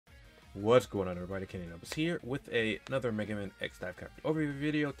What's going on, everybody? TheKennyDubz here with another Mega Man X Dive character overview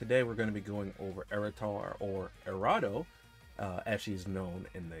video. Today we're going to be going over Eratoeir, or Erato, as she's known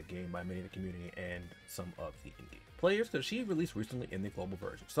in the game by many in the community and some of the in-game players, because she released recently in the global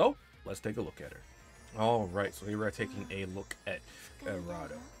version. So let's take a look at her. Alright, so here we're taking a look at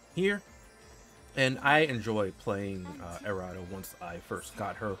Erato here. And I enjoy playing Erato once I first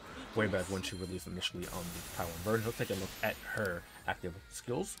got her, way back when she released initially on the Taiwan version. Let's take a look at her active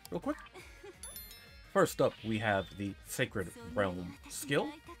skills real quick. First up, we have the Sacred Realm skill.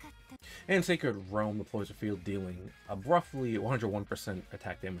 And Sacred Realm deploys a field dealing roughly 101%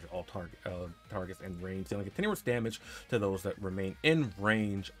 attack damage to all targets in range, dealing continuous damage to those that remain in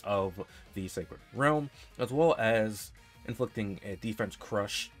range of the Sacred Realm, as well as inflicting a defense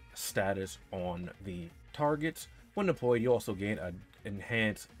crush status on the targets. When deployed, you also gain a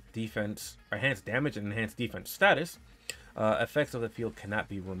enhanced damage and enhanced defense status. Effects of the field cannot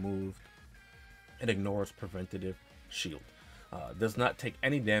be removed. It ignores preventative shield. Does not take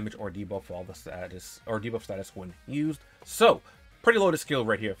any damage or debuff all the status when used. So pretty loaded skill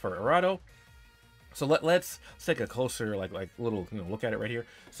right here for Erato. So let's take a closer little look at it right here.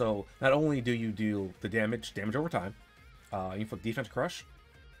 So not only do you deal the damage over time, you inflict defense crush.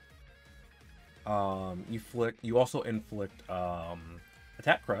 You also inflict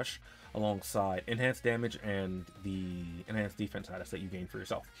attack crush alongside enhanced damage and the enhanced defense status that you gain for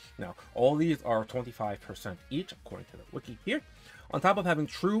yourself. Now, all these are 25% each, according to the wiki here, on top of having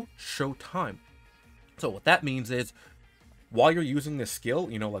true show time. So what that means is, while you're using this skill,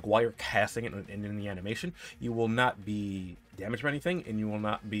 while you're casting it in the animation, you will not be damaged by anything, and you will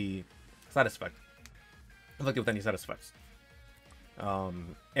not be inflicted with any side effects.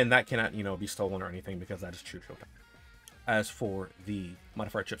 And that cannot, be stolen or anything, because that is true showtime. As for the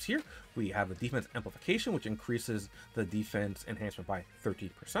modifier chips here, we have the defense amplification, which increases the defense enhancement by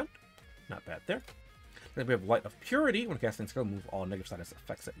 30%. Not bad there. Then we have Light of Purity. When casting skill, move all negative status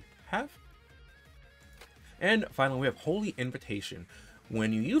effects that you have. And finally, we have Holy Invitation.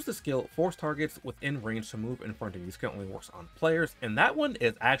 When you use the skill, force targets within range to move in front of you. This skill only works on players, and that one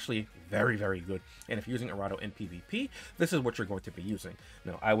is actually very, very good. And if you're using Erato in PvP, this is what you're going to be using.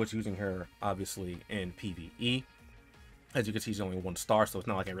 Now, I was using her, obviously, in PvE. As you can see, she's only 1 star, so it's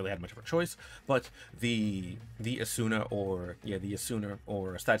not like I really had much of a choice. But the Asuna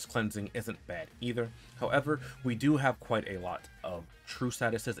or status cleansing isn't bad either. However, we do have quite a lot of true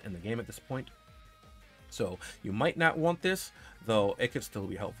statuses in the game at this point. So you might not want this, though it could still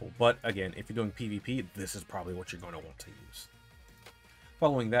be helpful. But again, if you're doing PvP, this is probably what you're going to want to use.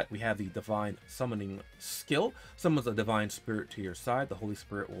 Following that, we have the Divine Summoning skill. Summons a Divine Spirit to your side. The Holy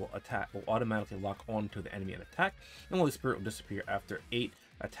Spirit will automatically lock onto the enemy and attack. And the Holy Spirit will disappear after 8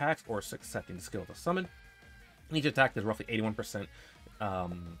 attacks or 6 seconds. Skill to summon. Each attack is roughly 81%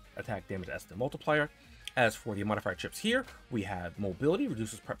 attack damage as the multiplier. As for the modifier chips here, we have Mobility,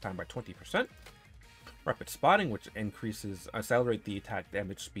 reduces prep time by 20%. Rapid Spotting, which increases, accelerate the attack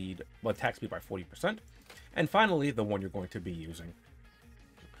speed by 40%. And finally, the one you're going to be using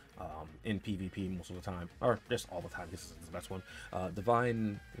in PvP most of the time, or just all the time. This is the best one.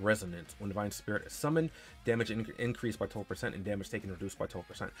 Divine Resonance. When Divine Spirit is summoned, damage increased by 12% and damage taken reduced by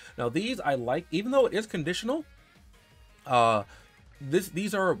 12%. Now these I like, even though it is conditional.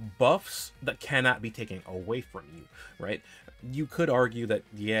 These are buffs that cannot be taken away from you, right? You could argue that,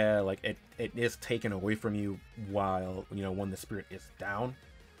 yeah, it is taken away from you while, when the spirit is down.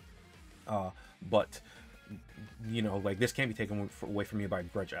 But this can't be taken away from you by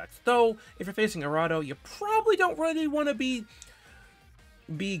Grudge Axe. Though, if you're facing Erato, you probably don't really want to be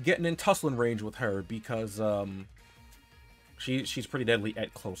getting in tussling range with her, because she's pretty deadly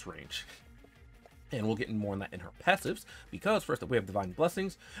at close range. And we'll get more on that in her passives, because first up we have Divine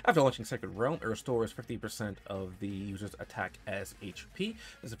Blessings. After launching Sacred Realm, it restores 50% of the user's attack as HP.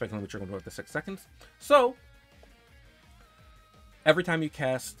 This is effectively what you're going to do after 6 seconds. So, every time you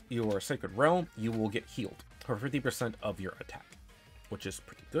cast your Sacred Realm, you will get healed for 50% of your attack, which is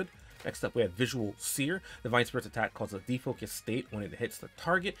pretty good. Next up, we have Visual Seer. Divine Spirit's attack causes a defocused state when it hits the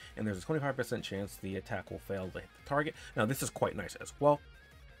target, and there's a 25% chance the attack will fail to hit the target. Now, this is quite nice as well.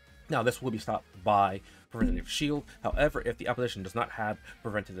 Now, this will be stopped by Preventative Shield. However, if the opposition does not have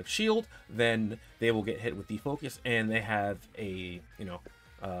Preventative Shield, then they will get hit with Defocus, and they have a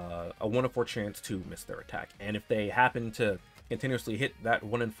 1 in 4 chance to miss their attack. And if they happen to continuously hit that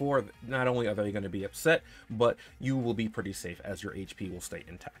 1 in 4, not only are they going to be upset, but you will be pretty safe, as your HP will stay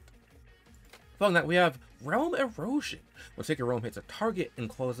intact. Following that, we have Realm Erosion. When Sacred Realm hits a target and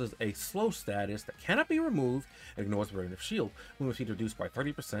causes a slow status that cannot be removed and ignores the Preventative Shield, movement speed reduced by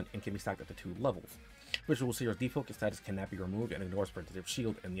 30% and can be stacked up to 2 levels. Visual Seer's defocus status cannot be removed and ignores protective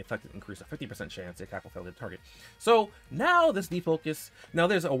shield, and the effect increases a 50% chance the attack will fail to target. So now this defocus, now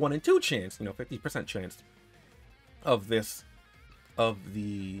there's a 1 in 2 chance, 50% chance of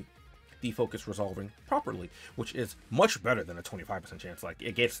the defocus resolving properly, which is much better than a 25% chance. Like,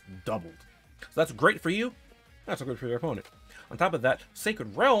 it gets doubled. So that's great for you. That's good for your opponent. On top of that,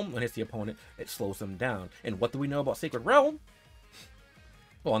 Sacred Realm, when it hits the opponent, it slows them down. And what do we know about Sacred Realm?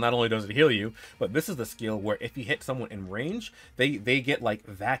 Well, not only does it heal you, but this is the skill where if you hit someone in range, they get, like,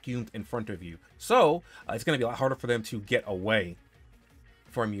 vacuumed in front of you. So, it's going to be a lot harder for them to get away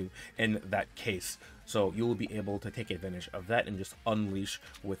from you in that case. So, you will be able to take advantage of that and just unleash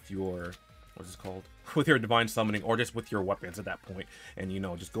with your, what's it called? With your Divine Summoning, or just with your weapons at that point. And,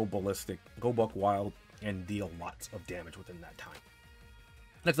 just go ballistic, go buck wild, and deal lots of damage within that time.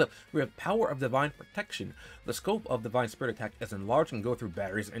 Next up, we have Power of Divine Protection. The scope of Divine Spirit attack is enlarged and go through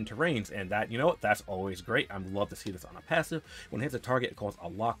barriers and terrains, and that, that's always great. I'd love to see this on a passive. When it hits a target, it calls a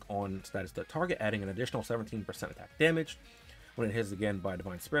lock-on status to the target, adding an additional 17% attack damage. When it hits again by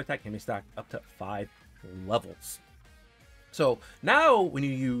Divine Spirit attack, it can be stacked up to 5 levels. So now, when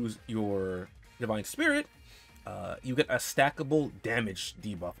you use your Divine Spirit, you get a stackable damage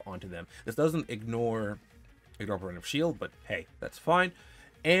debuff onto them. This doesn't ignore preventive shield, but hey, that's fine.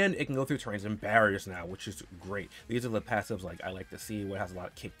 And it can go through terrains and barriers now, which is great. These are the passives like I like to see, what has a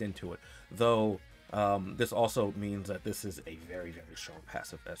lot kicked into it. Though, this also means that this is a very, very strong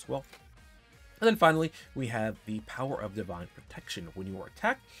passive as well. And then finally, we have the Power of Divine Protection. When you are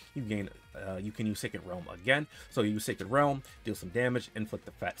attacked, you gain, you can use Sacred Realm again. So you use Sacred Realm, deal some damage, inflict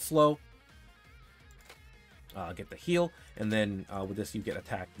the fat slow, get the heal, and then with this you get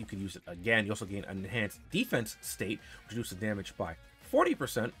attack. You can use it again. You also gain an enhanced defense state, which reduces damage by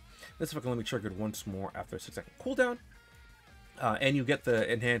 40%. This effect can only be triggered once more after a 6-second cooldown. And you get the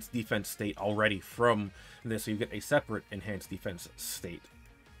enhanced defense state already from this, so you get a separate enhanced defense state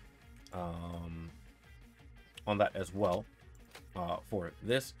on that as well for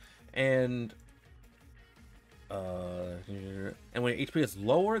this. And when HP is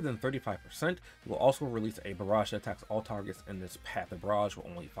lower than 35%, it will also release a barrage that attacks all targets in this path. The barrage will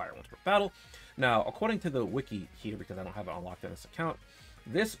only fire once per battle. Now, according to the wiki here, because I don't have it unlocked in this account,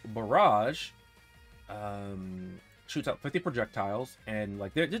 this barrage shoots out 50 projectiles, and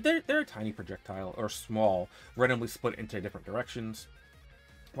like they're a tiny projectile, or small, randomly split into different directions.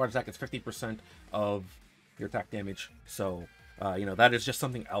 Barrage attack is 50% of your attack damage, so that is just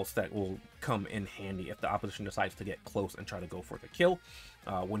something else that will come in handy if the opposition decides to get close and try to go for the kill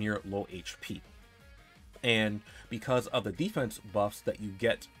when you're low HP. And because of the defense buffs that you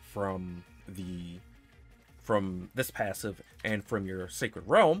get from this passive and from your Sacred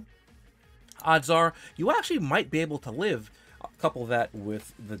Realm, odds are you actually might be able to live. Couple that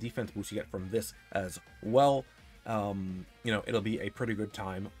with the defense boost you get from this as well. It'll be a pretty good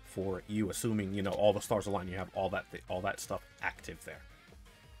time for you, assuming all the stars align, you have all that stuff active there.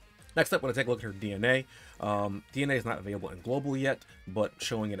 Next up, we're going to take a look at her DNA. DNA is not available in global yet, but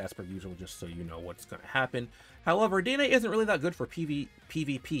showing it as per usual just so you know what's going to happen. However, DNA isn't really that good for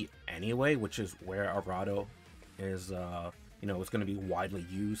PvP anyway, which is where Eratoeir is, is going to be widely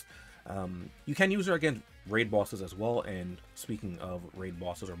used. You can use her against raid bosses as well, and speaking of raid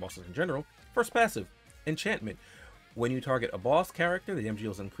bosses or bosses in general, first passive, Enchantment. When you target a boss character, the damage deal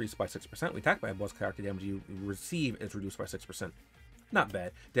is increased by 6%. When attacked by a boss character, the damage you receive is reduced by 6%. Not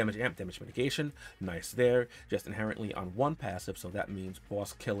bad. Damage amp, damage mitigation, nice there. Just inherently on one passive, so that means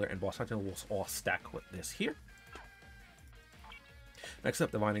boss killer and boss hunter will all stack with this here. Next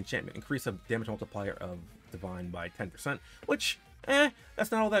up, Divine Enchantment. Increase the damage multiplier of Divine by 10%, which,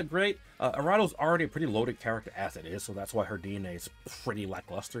 that's not all that great. Eratoeir's already a pretty loaded character as it is, so that's why her DNA is pretty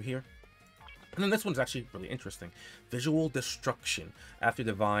lackluster here. And then this one's actually really interesting. Visual Destruction. After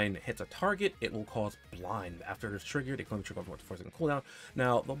Divine hits a target, it will cause blind. After it is triggered, it can only trigger on 4-second cooldown.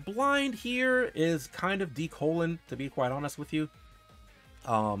 Now, the blind here is kind of decolon, to be quite honest with you.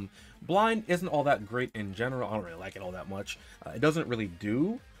 Blind isn't all that great in general. I don't really like it all that much. It doesn't really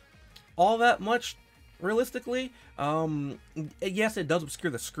do all that much, realistically. Yes, it does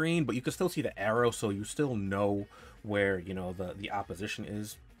obscure the screen, but you can still see the arrow, so you still know where, the opposition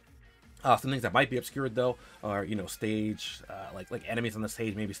is. Some things that might be obscured though are, stage, like enemies on the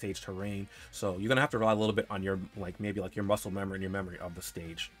stage, maybe stage terrain. So you're gonna have to rely a little bit on your, maybe your muscle memory and your memory of the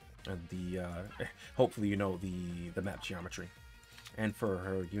stage, and hopefully the map geometry. And for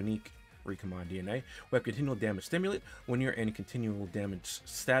her unique recombined DNA, we have continual damage stimulate. When you're in continual damage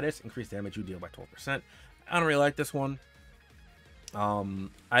status, increased damage you deal by 12%. I don't really like this one.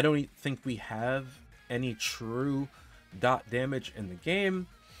 I don't think we have any true dot damage in the game.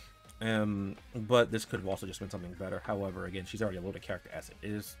 But this could have also just been something better. However, again, she's already a loaded character as it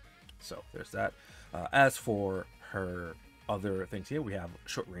is, so there's that. As for her other things here, we have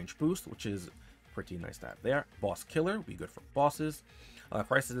short range boost, which is pretty nice to have there. Boss killer, be good for bosses.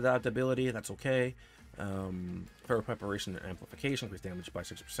 Crisis adaptability, that's okay. Thorough preparation and amplification, increase damage by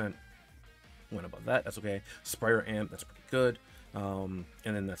 6%. Went above that, that's okay. Sprayer amp, that's pretty good. And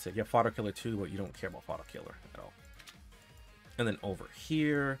then that's it. You have fodder killer too, but you don't care about fodder killer at all. And then over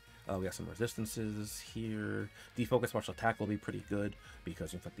here, we got some resistances here. Defocus special attack will be pretty good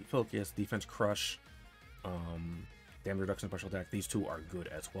because you inflict defocus, defense crush, damage reduction special attack. These two are good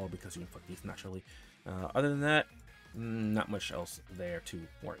as well because you inflict these naturally. Other than that, not much else there to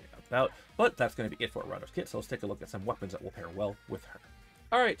worry about. But that's going to be it for Eratoeir's kit. So let's take a look at some weapons that will pair well with her.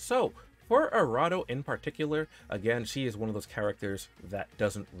 Alright, so for Eratoeir in particular, again, she is one of those characters that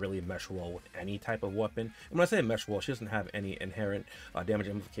doesn't really mesh well with any type of weapon. And when I say mesh well, she doesn't have any inherent damage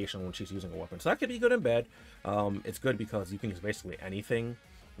amplification when she's using a weapon. So that could be good and bad. It's good because you can use basically anything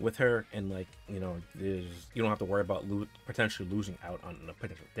with her, and like, you know, you don't have to worry about potentially losing out on the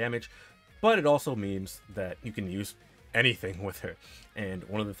potential damage. But it also means that you can use anything with her. And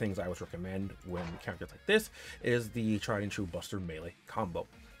one of the things I always recommend when characters like this is the tried and true Buster melee combo.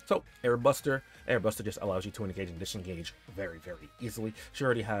 So, Air Buster just allows you to engage and disengage very, very easily. She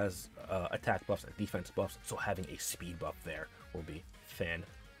already has attack buffs and defense buffs, so having a speed buff there will be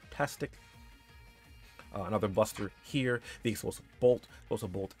fantastic. Another Buster here, the Explosive Bolt.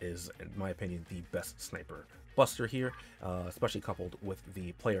 Explosive Bolt is, in my opinion, the best sniper Buster here, especially coupled with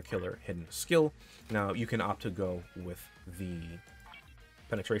the Player Killer hidden skill. Now, you can opt to go with the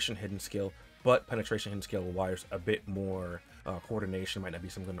Penetration hidden skill, but Penetration hidden skill requires a bit more coordination, might not be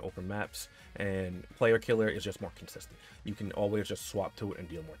some good in open maps, and Player Killer is just more consistent. You can always just swap to it and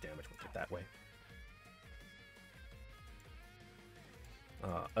deal more damage with it that way.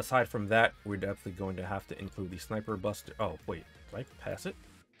 Aside from that, we're definitely going to have to include the Sniper Buster. Oh, wait, did I pass it?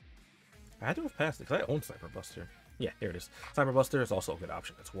 I had to have passed it because I own Sniper Buster. Yeah, there it is. Sniper Buster is also a good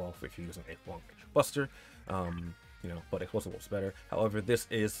option as well if you're using a long-range Buster. You know, but Explosive Bolt's better. However, this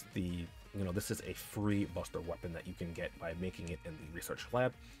is this is a free Buster weapon that you can get by making it in the research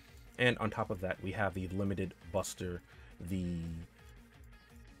lab. And on top of that, we have the limited Buster.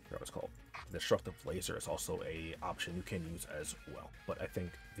 What's called the Destructive Laser is also a option you can use as well. But I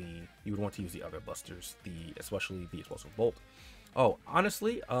think you would want to use the other Busters, especially the Explosive Bolt. Oh,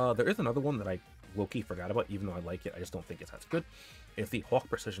 honestly, there is another one that I low-key forgot about, even though I like it. I just don't think it's as good. It's the Hawk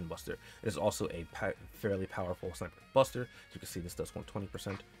Precision Buster. It is also a fairly powerful sniper buster. As you can see, this does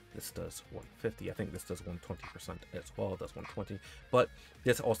 120%. This does 150. I think this does 120% as well. It does 120. But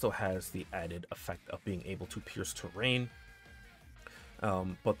this also has the added effect of being able to pierce terrain.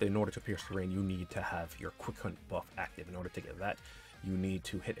 But in order to pierce terrain, you need to have your Quick Hunt buff active. In order to get that, you need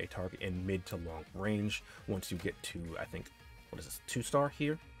to hit a target in mid to long range. Once you get to, I think, what is this, 2-star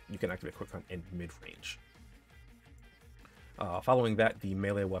here, you can activate Quick Hunt in mid-range. Following that, the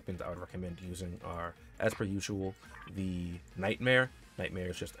melee weapons I would recommend using are, as per usual, the Nightmare. Nightmare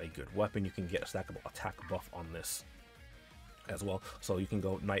is just a good weapon. You can get a stackable attack buff on this as well. So you can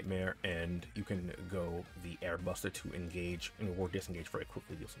go Nightmare, and you can go the Air Buster to engage or disengage very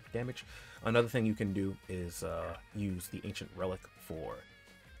quickly, deal some damage. Another thing you can do is use the Ancient Relic for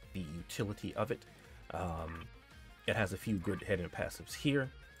the utility of it. It has a few good hidden passives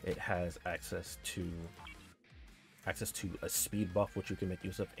here. It has access to a speed buff, which you can make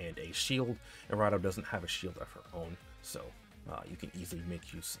use of, and a shield. Eratoeir doesn't have a shield of her own, so you can easily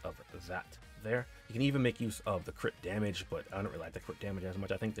make use of that there. You can even make use of the crit damage, but I don't really like the crit damage as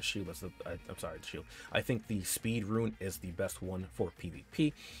much. I think the shield is the shield. I think the speed rune is the best one for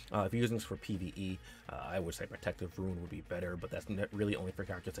PvP. If you're using this for PvE, I would say protective rune would be better, but that's really only for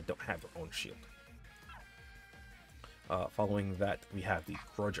characters that don't have their own shield. Following that, we have the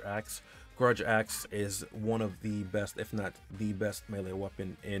Grudge Axe. Grudge Axe is one of the best, if not the best, melee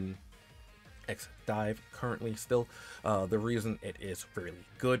weapon in X Dive currently still. The reason it is really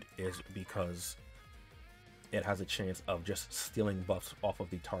good is because it has a chance of just stealing buffs off of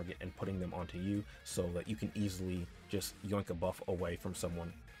the target and putting them onto you, so that you can easily just yoink a buff away from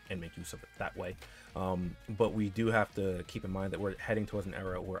someone and make use of it that way. But we do have to keep in mind that we're heading towards an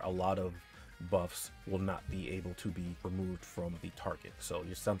era where a lot of buffs will not be able to be removed from the target, so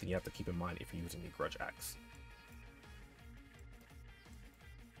it's something you have to keep in mind if you're using the Grudge Axe.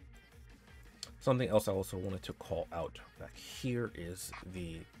 Something else I also wanted to call out back here is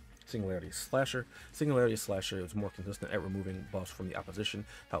the Singularity Slasher. Singularity Slasher is more consistent at removing buffs from the opposition.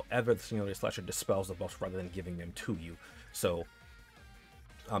 However, the Singularity Slasher dispels the buffs rather than giving them to you. So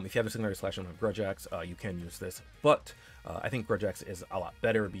If you have a secondary slash on Grudge Axe, you can use this, but I think Grudge Axe is a lot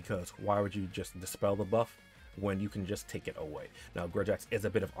better because why would you just dispel the buff when you can just take it away? Now, Grudge Axe is a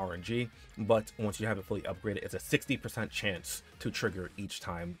bit of RNG, but once you have it fully upgraded, it's a 60% chance to trigger each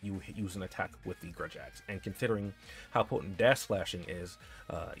time you use an attack with the Grudge Axe. And considering how potent dash slashing is,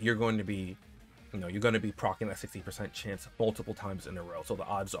 you're going to be proccing that 60% chance multiple times in a row. So the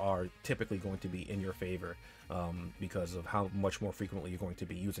odds are typically going to be in your favor because of how much more frequently you're going to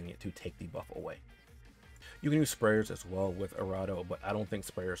be using it to take the buff away. You can use sprayers as well with Erato, but I don't think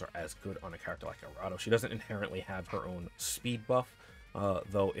sprayers are as good on a character like Erato. She doesn't inherently have her own speed buff,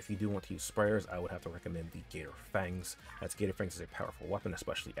 though if you do want to use sprayers, I would have to recommend the Gator Fangs, as Gator Fangs is a powerful weapon,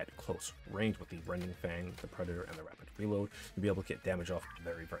 especially at close range with the Rending Fang, the Predator, and the Rapid Reload. You'll be able to get damage off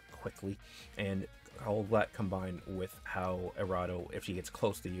very, very quickly, and all that combined with how Erato, if she gets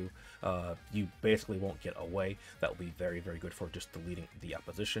close to you, you basically won't get away. That will be very, very good for just deleting the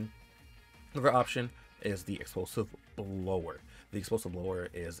opposition. Another option is the Explosive Blower. The Explosive Blower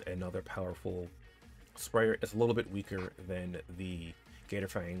is another powerful sprayer. It's a little bit weaker than the Gator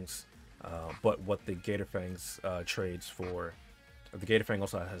Fangs, but what the Gator Fangs trades for, the Gator Fang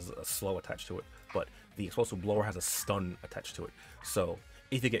also has a slow attached to it, but the Explosive Blower has a stun attached to it. So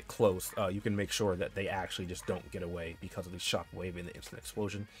if you get close, you can make sure that they actually just don't get away because of the shock wave and the instant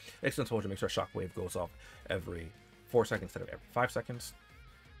explosion. Instant explosion makes sure shock wave goes off every 4 seconds instead of every 5 seconds.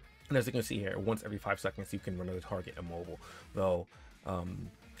 And as you can see here, once every 5 seconds, you can render the target immobile. Though,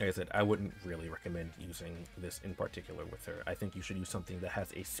 like I said, I wouldn't really recommend using this in particular with her. I think you should use something that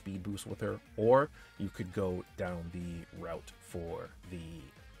has a speed boost with her, or you could go down the route for the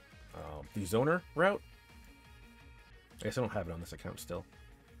zoner route. I guess I don't have it on this account still.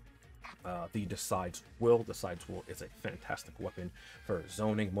 The Decides Will. Decides Will is a fantastic weapon for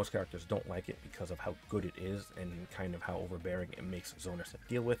zoning. Most characters don't like it because of how good it is and kind of how overbearing it makes zoners to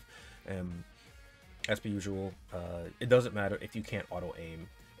deal with. As per usual, it doesn't matter if you can't auto aim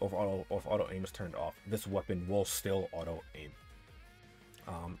or if auto aim is turned off. This weapon will still auto aim.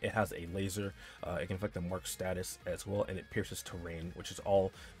 It has a laser, it can affect the mark status as well, and it pierces terrain, which is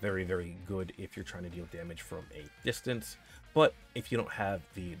all very, very good if you're trying to deal damage from a distance. But if you don't have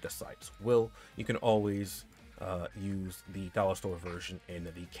the Decides Will, you can always use the dollar store version in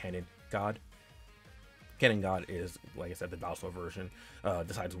the Cannon God. Cannon God is, like I said, the dollar store version,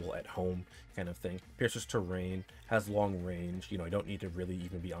 Decides Will at home kind of thing. Pierces terrain, has long range, you don't need to really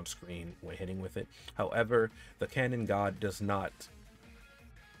even be on screen when hitting with it. However, the Cannon God does not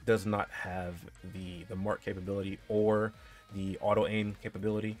have the mark capability or the auto aim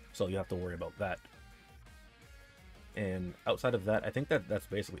capability, so you have to worry about that. And outside of that, I think that's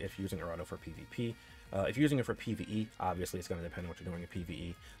basically if you're using Erato for PvP. If you're using it for PvE, obviously it's going to depend on what you're doing in PvE.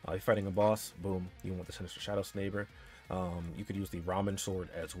 If you're fighting a boss, boom, you want the Sinister Shadows Neighbor. You could use the Ramen Sword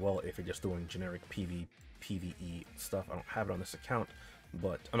as well if you're just doing generic PvE stuff. I don't have it on this account,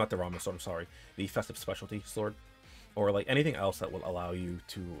 but I'm not the Ramen Sword, I'm sorry. The Festive Specialty Sword, or like anything else that will allow you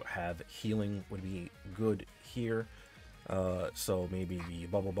to have healing would be good here. So maybe the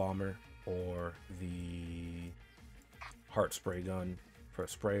Bubble Bomber or the Heart Spray Gun for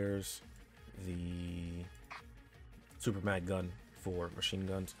sprayers, the Super Mag Gun for machine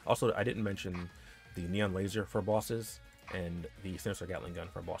guns. Also, I didn't mention the Neon Laser for bosses and the Sinister Gatling Gun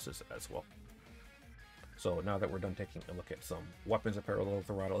for bosses as well. So now that we're done taking a look at some weapons in parallel with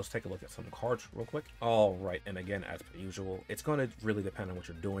Erato, let's take a look at some cards real quick. All right, and again, as per usual, it's going to really depend on what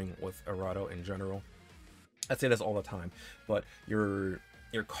you're doing with Erato in general. I say this all the time, but your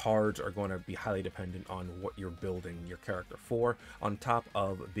cards are going to be highly dependent on what you're building your character for, on top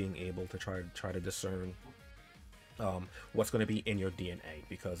of being able to try to discern what's going to be in your DNA,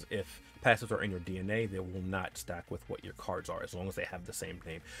 because if passives are in your DNA, they will not stack with what your cards are as long as they have the same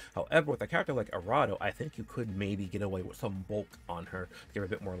name. However, with a character like Erato, I think you could maybe get away with some bulk on her to give her a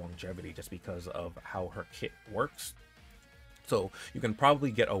bit more longevity just because of how her kit works. So you can probably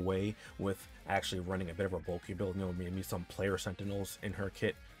get away with actually running a bit of a bulky build, maybe some player sentinels in her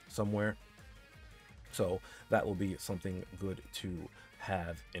kit somewhere. So that will be something good to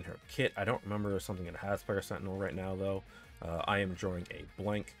have in her kit. I don't remember something that has player sentinel right now though. I am drawing a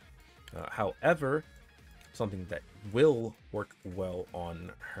blank. However, something that will work well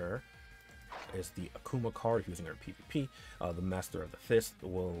on her is the Akuma card. If using her PvP, the Master of the Fist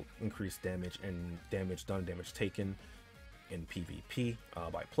will increase damage and damage done, damage taken in PvP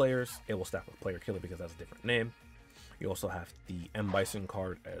by players. It will stack with Player Killer because that's a different name. You also have the M Bison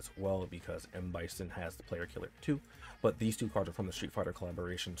card as well because M Bison has the Player Killer too. But these two cards are from the Street Fighter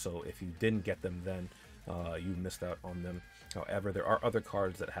collaboration, so if you didn't get them then, you missed out on them. However, there are other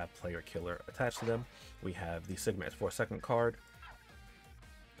cards that have Player Killer attached to them. We have the Sigma S4 second card,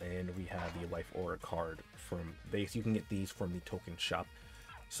 and we have the Life Aura card from base. You can get these from the token shop,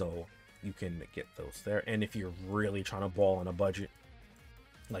 so you can get those there. And if you're really trying to ball on a budget,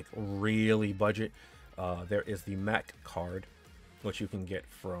 like really budget, there is the Mac card, which you can get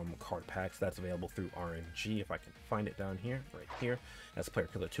from card packs. That's available through RNG. If I can find it down here, right here, that's Player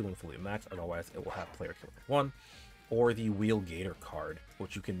Killer 2 and fully max. Otherwise, it will have Player Killer 1. Or the Wheel Gator card,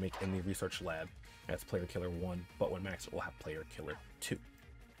 which you can make in the research lab. That's Player Killer 1, but when max, it will have Player Killer 2.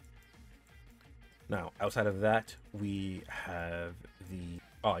 Now, outside of that, we have the...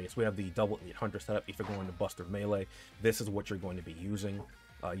 Oh, yes, we have the Double Elite Hunter setup. If you're going to Buster Melee, this is what you're going to be using.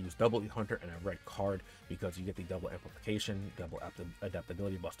 Use Double Elite Hunter and a red card because you get the double amplification, double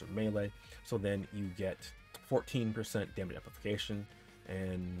adaptability, Buster Melee. So then you get 14% damage amplification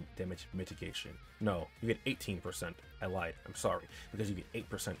and damage mitigation. No, you get 18%. I lied. I'm sorry. Because you get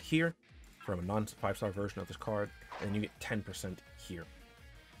 8% here from a non-5-star version of this card, and you get 10% here.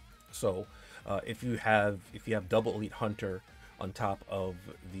 So if you have Double Elite Hunter on top of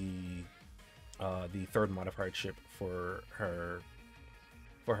the third modified chip for her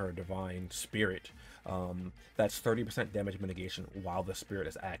Divine Spirit, that's 30% damage mitigation while the spirit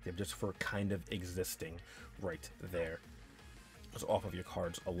is active, just for kind of existing right there. So off of your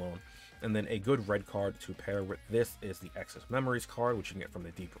cards alone. And then a good red card to pair with this is the Excess Memories card, which you can get from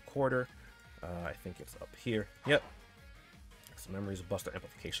the Deep Recorder. I think it's up here. Yep. Excess Memories, Buster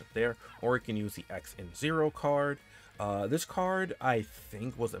Amplification there. Or you can use the X in Zero card. This card, I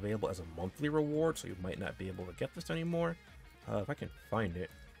think, was available as a monthly reward, so you might not be able to get this anymore. If I can find it.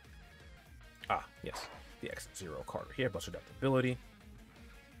 Ah, yes. The X0 card here. Buster Adaptability.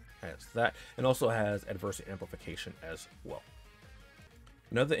 Has that. And also has Adversity Amplification as well.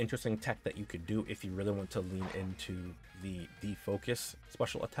 Another interesting tech that you could do if you really want to lean into the defocus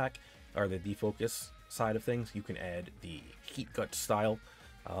special attack, or the defocus side of things, you can add the Heat Gut style.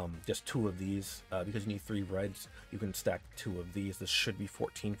 Just 2 of these, because you need 3 reds, you can stack 2 of these. This should be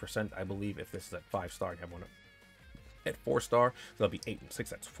 14%, I believe. If this is at 5-star, you have one at 4-star, so that'll be 8 and 6,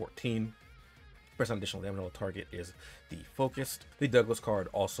 that's 14%. Additional damage on the target is the focused. The Douglas card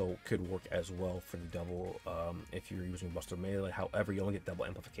also could work as well for the double if you're using Buster Melee. However, you only get double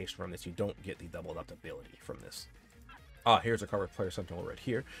amplification from this. You don't get the double adaptability from this. Here's a card with Player Sentinel right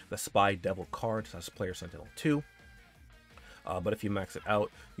here. The Spy Devil card, so that's Player Sentinel 2. But if you max it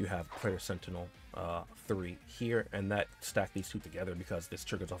out, you have Player Sentinel 3 here, and that stack these 2 together because this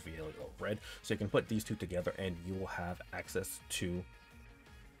triggers off yellow red. So you can put these 2 together and you will have access to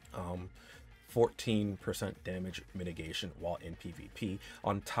 14% damage mitigation while in PvP,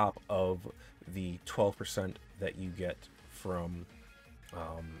 on top of the 12% that you get from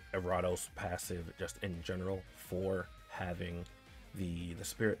Eratoeir's passive just in general for having the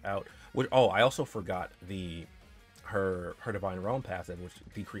spirit out. Which, I also forgot her Divine Realm passive, which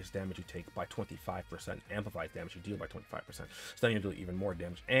decreases damage you take by 25%, amplifies damage you deal by 25%. So then you do even more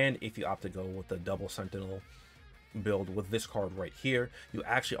damage. And if you opt to go with the double Sentinel build with this card right here, you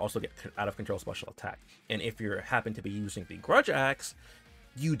actually also get out of control special attack. And if you happen to be using the Grudge Axe,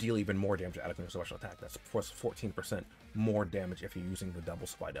 you deal even more damage out of control special attack. That's 14% more damage if you're using the double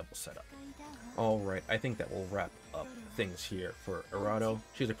Spy Devil setup. Alright, I think that will wrap up things here for Eratoeir.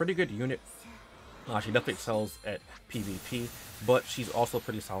 She's a pretty good unit. She definitely excels at PvP, but she's also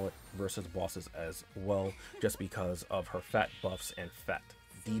pretty solid versus bosses as well, just because of her fat buffs and fat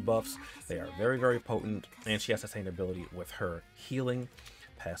debuffs. They are very, very potent, and she has sustainability with her healing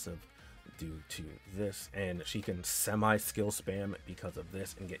passive due to this, and she can semi-skill spam because of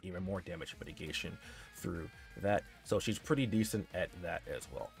this and get even more damage mitigation through that. So she's pretty decent at that as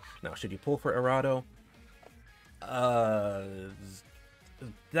well. Now, should you pull for Eratoeir?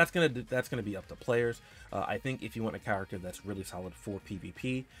 That's gonna be up to players. I think if you want a character that's really solid for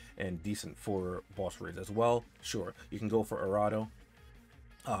PvP and decent for boss raids as well, sure, you can go for Eratoeir.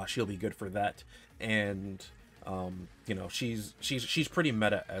 She'll be good for that, and you know, she's pretty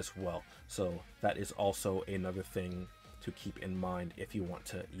meta as well, so that is also another thing to keep in mind if you want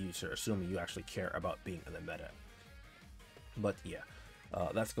to use her, assuming you actually care about being in the meta. But yeah,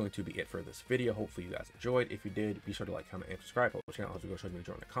 that's going to be it for this video. Hopefully you guys enjoyed. If you did, be sure to like, comment, and subscribe. Help the channel as we go, show me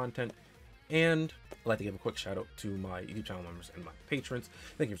enjoying the content. And I'd like to give a quick shout out to my YouTube channel members and my patrons.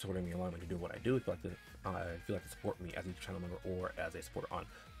 Thank you for supporting me along when you do what I do. If you'd like to support me as a YouTube channel member or as a supporter on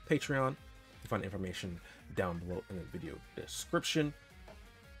Patreon, you find information down below in the video description.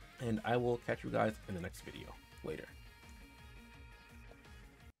 And I will catch you guys in the next video. Later.